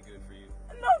gonna be good for you.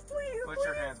 No, please. Put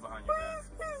your hands behind your back.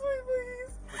 Please.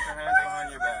 Put your hands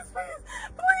behind your back.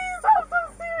 Please, I'm so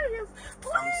serious.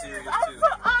 Please. I'm serious too.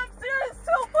 I'm serious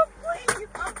too, but please,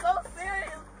 I'm so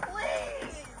serious.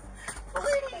 Please.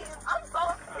 I'm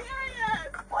so serious.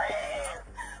 Please.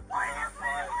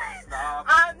 Stop.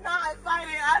 I'm not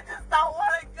fighting. I just don't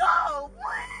want to go.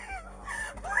 Please.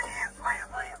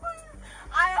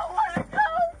 I don't want to go.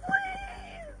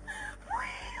 Please.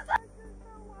 I just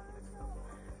don't want to go.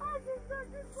 I just let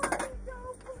me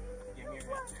go. Please. Give me your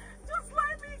hands. Just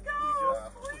let me go.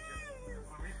 Please.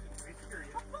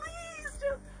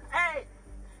 Hey,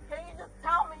 can you just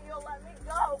tell me you'll let me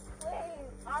go?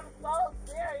 Please. I'm so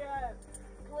serious.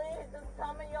 Please just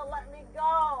tell me you'll let me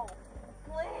go.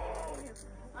 Please.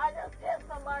 I just hit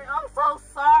somebody. I'm so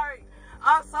sorry.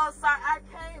 I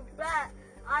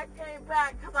came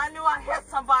back because I knew I hit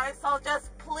somebody. So just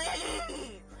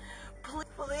please.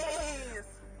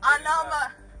 I know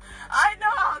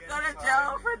I'll go to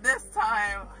jail for this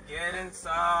time. Get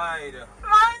inside.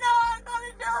 I know I'll go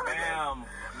to jail for this. Ma'am,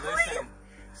 listen.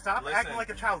 Stop acting like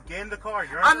a child. Get in the car.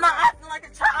 I'm not acting like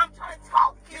a child. I'm trying to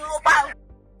talk to you about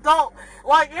adult.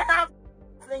 Like you're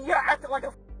acting like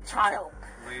a child.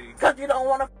 Because you don't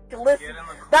want to listen.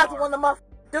 That's what the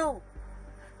motherfuckers do.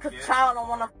 Because child don't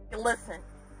want to listen.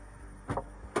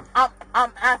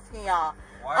 I'm asking y'all.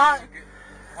 I'm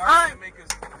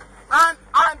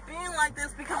being like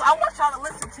this because I want y'all to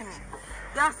listen to me.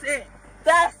 That's it.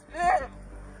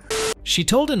 She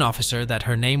told an officer that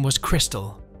her name was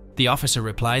Crystal. The officer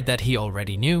replied that he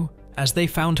already knew, as they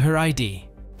found her ID.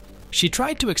 She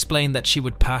tried to explain that she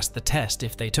would pass the test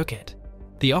if they took it.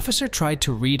 The officer tried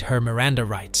to read her Miranda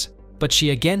rights, but she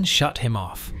again shut him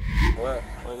off. What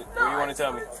do you want to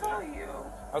tell me? Tell you.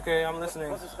 Okay, I'm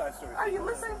listening. Are you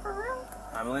listening for real?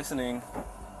 I'm listening.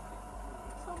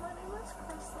 So my name is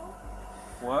Crystal.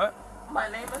 What? My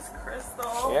name is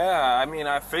Crystal. Yeah, I mean,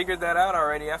 I figured that out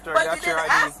already after I got your ID. But you didn't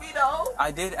ask me though.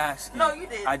 I did ask you. No, you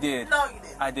did. I did. No, you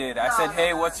did. I did. I said,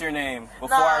 hey, what's your name?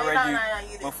 Before I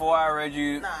read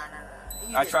you.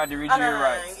 I tried to read you your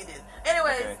rights. You did.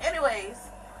 Anyways,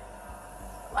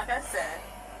 like I said,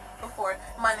 before.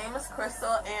 My name is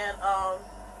Crystal, and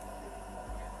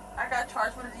I got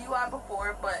charged with a DUI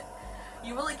before, but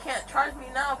you really can't charge me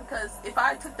now because if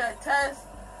I took that test,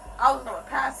 I was gonna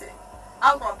pass it.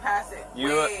 I was gonna pass it.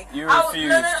 You refused.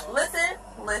 No,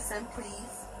 listen,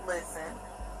 please, listen.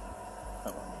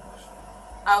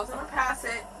 I was gonna pass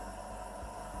it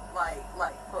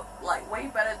like way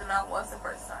better than I was the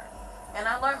first time, and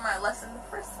I learned my lesson the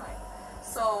first time.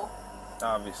 So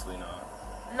obviously not.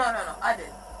 No, I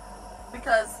did,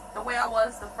 because the way I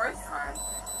was the first time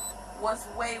was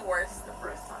way worse the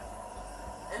first time.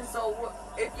 And so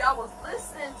if y'all was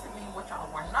listening to me, which y'all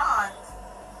were not,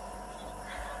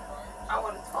 I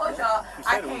would have told y'all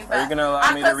I came back. Are you gonna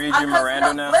allow me to read you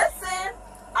Miranda now? Listen.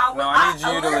 I need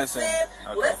you to listen.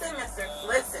 Okay. Listen, mister.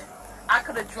 Listen. I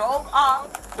could have drove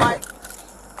off like...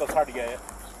 So it's hard to get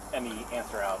any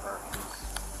answer out of her.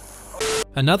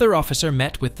 Another officer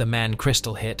met with the man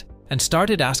Crystal hit and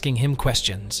started asking him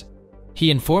questions.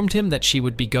 He informed him that she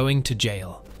would be going to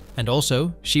jail, and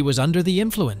also she was under the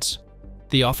influence.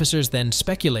 The officers then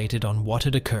speculated on what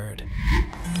had occurred.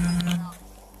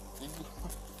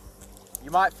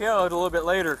 You might feel it a little bit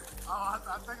later. I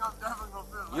think I'm definitely gonna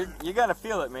feel it. You're gonna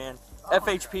feel it, man.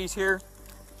 FHP's here.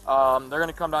 They're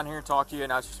gonna come down here and talk to you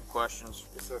and ask you some questions.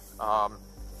 Yes, sir.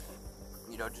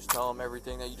 You know, just tell them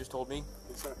everything that you just told me.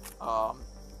 Yes, sir.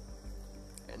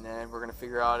 And then we're gonna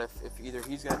figure out if either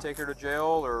he's gonna take her to jail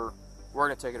or we're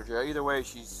gonna take her to jail. Either way,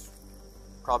 she's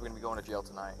probably gonna be going to jail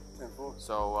tonight. 10-4.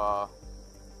 So,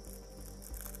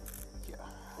 yeah.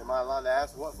 Am I allowed to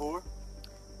ask what for?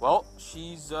 Well,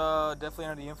 she's definitely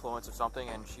under the influence of something,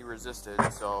 and she resisted,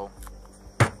 so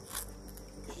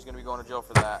she's gonna be going to jail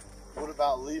for that. What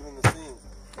about leaving the scene?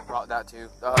 That too.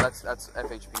 That's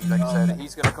FHP. Like I said,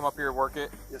 he's gonna come up here and work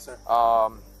it. Yes, sir.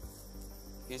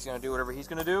 He's gonna do whatever he's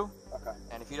gonna do. Okay.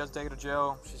 And if he doesn't take her to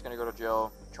jail, she's gonna go to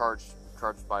jail, charged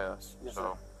by us. Yes,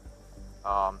 so,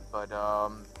 sir.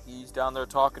 he's down there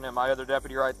talking to my other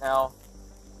deputy right now,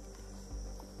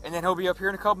 and then he'll be up here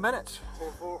in a couple minutes.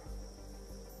 10-4.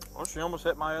 Well, she almost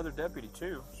hit my other deputy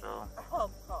too, so.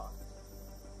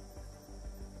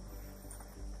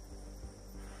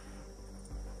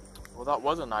 Well, that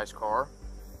was a nice car.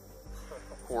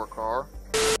 Poor car.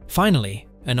 Finally,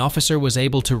 an officer was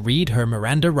able to read her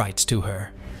Miranda rights to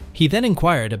her. He then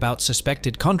inquired about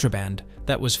suspected contraband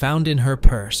that was found in her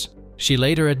purse. She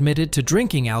later admitted to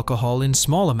drinking alcohol in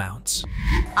small amounts.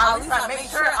 At least I make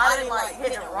sure I didn't like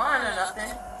hit and run or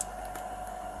nothing.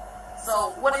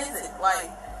 So what is it like?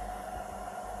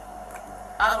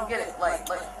 I don't get it. Like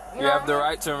you have the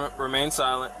right to remain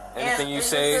silent. Anything you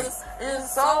say,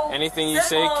 anything you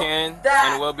say can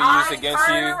and will be used against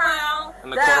you in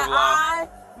the court of law.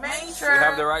 You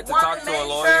have the right to talk to a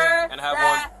lawyer and have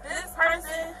one. This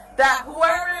person, that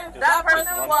whoever that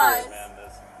person was,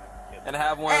 and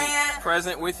have one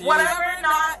present with you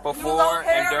before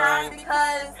and during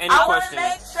any I questioning.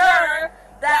 Make sure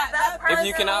that person, if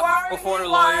you cannot afford a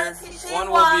lawyer, one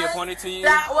will be appointed to you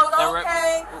and one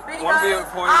will be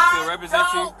appointed to represent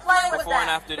you before and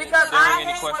after during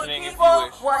any questioning if you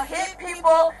wish. Will hit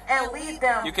people and lead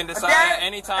them. You can decide at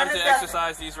any time to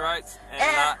exercise these rights and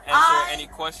not answer any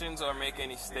questions or make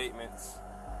any statements.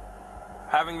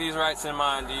 Having these rights in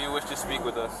mind, do you wish to speak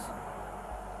with us?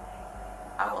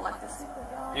 I would like to speak with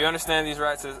y'all. You understand these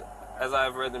rights as I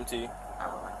have read them to you? I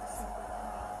would like to speak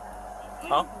with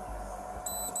Huh? y'all.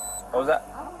 What was that?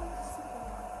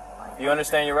 You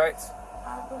understand your rights?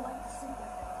 I would like to speak with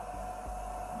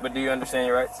y'all. But do you understand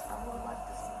your rights? I would like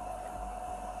to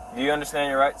speak. Do you understand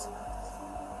your rights?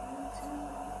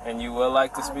 And you would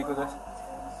like to speak with us?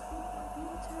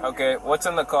 Okay, what's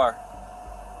in the car?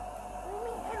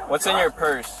 What's in your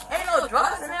purse? Ain't no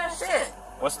drugs in there, shit.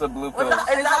 What's the blue pills?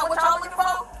 Is that what y'all looking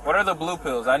for? What are the blue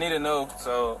pills? I need to know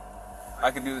so I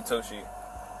can do the tow sheet.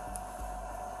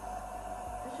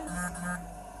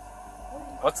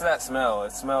 What's that smell?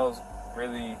 It smells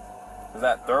really... Is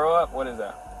that throw up? What is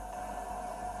that?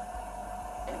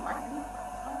 It might be.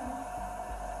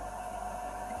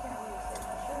 I can't really say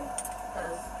for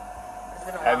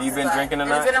sure. Have you been drinking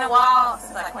tonight? It's been a while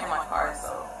since I cleaned my car,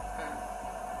 so...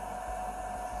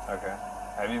 Okay.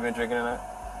 Have you been drinking tonight?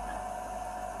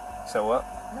 So what?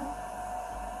 No.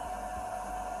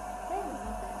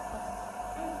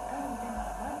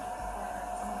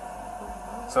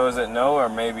 So is it no or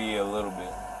maybe a little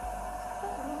bit?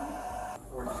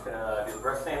 We're just gonna do the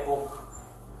breath sample.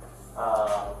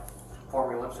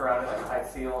 Form your lips around it like a tight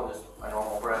seal, and just a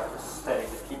normal breath, just steady.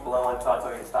 Just keep blowing until I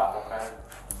tell you to stop,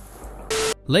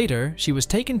 okay? Later, she was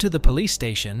taken to the police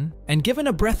station and given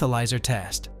a breathalyzer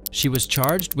test. She was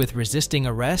charged with resisting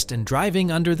arrest and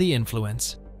driving under the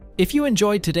influence. If you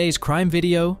enjoyed today's crime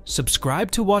video, subscribe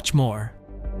to watch more.